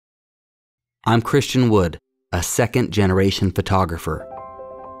I'm Christian Wood, a second-generation photographer.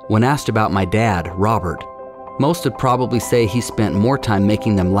 When asked about my dad, Robert, most would probably say he spent more time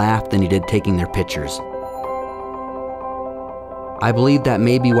making them laugh than he did taking their pictures. I believe that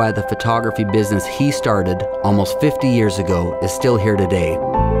may be why the photography business he started almost 50 years ago is still here today.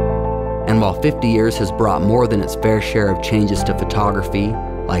 And while 50 years has brought more than its fair share of changes to photography,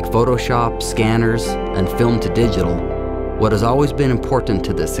 like Photoshop, scanners, and film to digital, what has always been important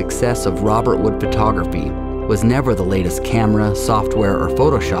to the success of Robert Wood Photography was never the latest camera, software, or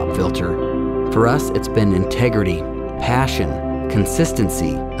Photoshop filter. For us, it's been integrity, passion,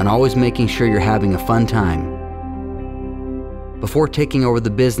 consistency, and always making sure you're having a fun time. Before taking over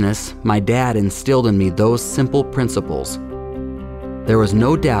the business, my dad instilled in me those simple principles. There was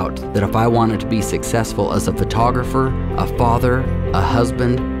no doubt that if I wanted to be successful as a photographer, a father, a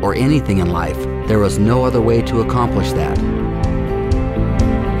husband, or anything in life, there was no other way to accomplish that.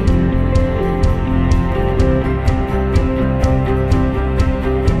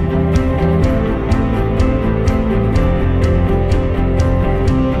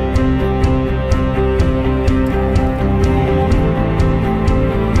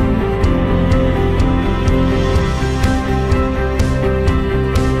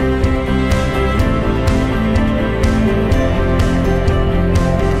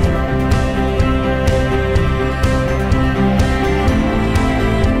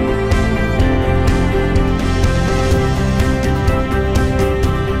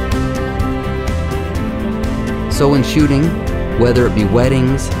 So in shooting, whether it be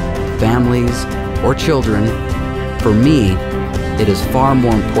weddings, families, or children, for me, it is far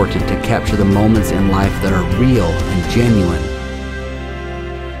more important to capture the moments in life that are real and genuine.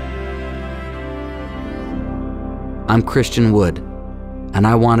 I'm Christian Wood, and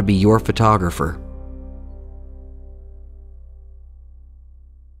I want to be your photographer.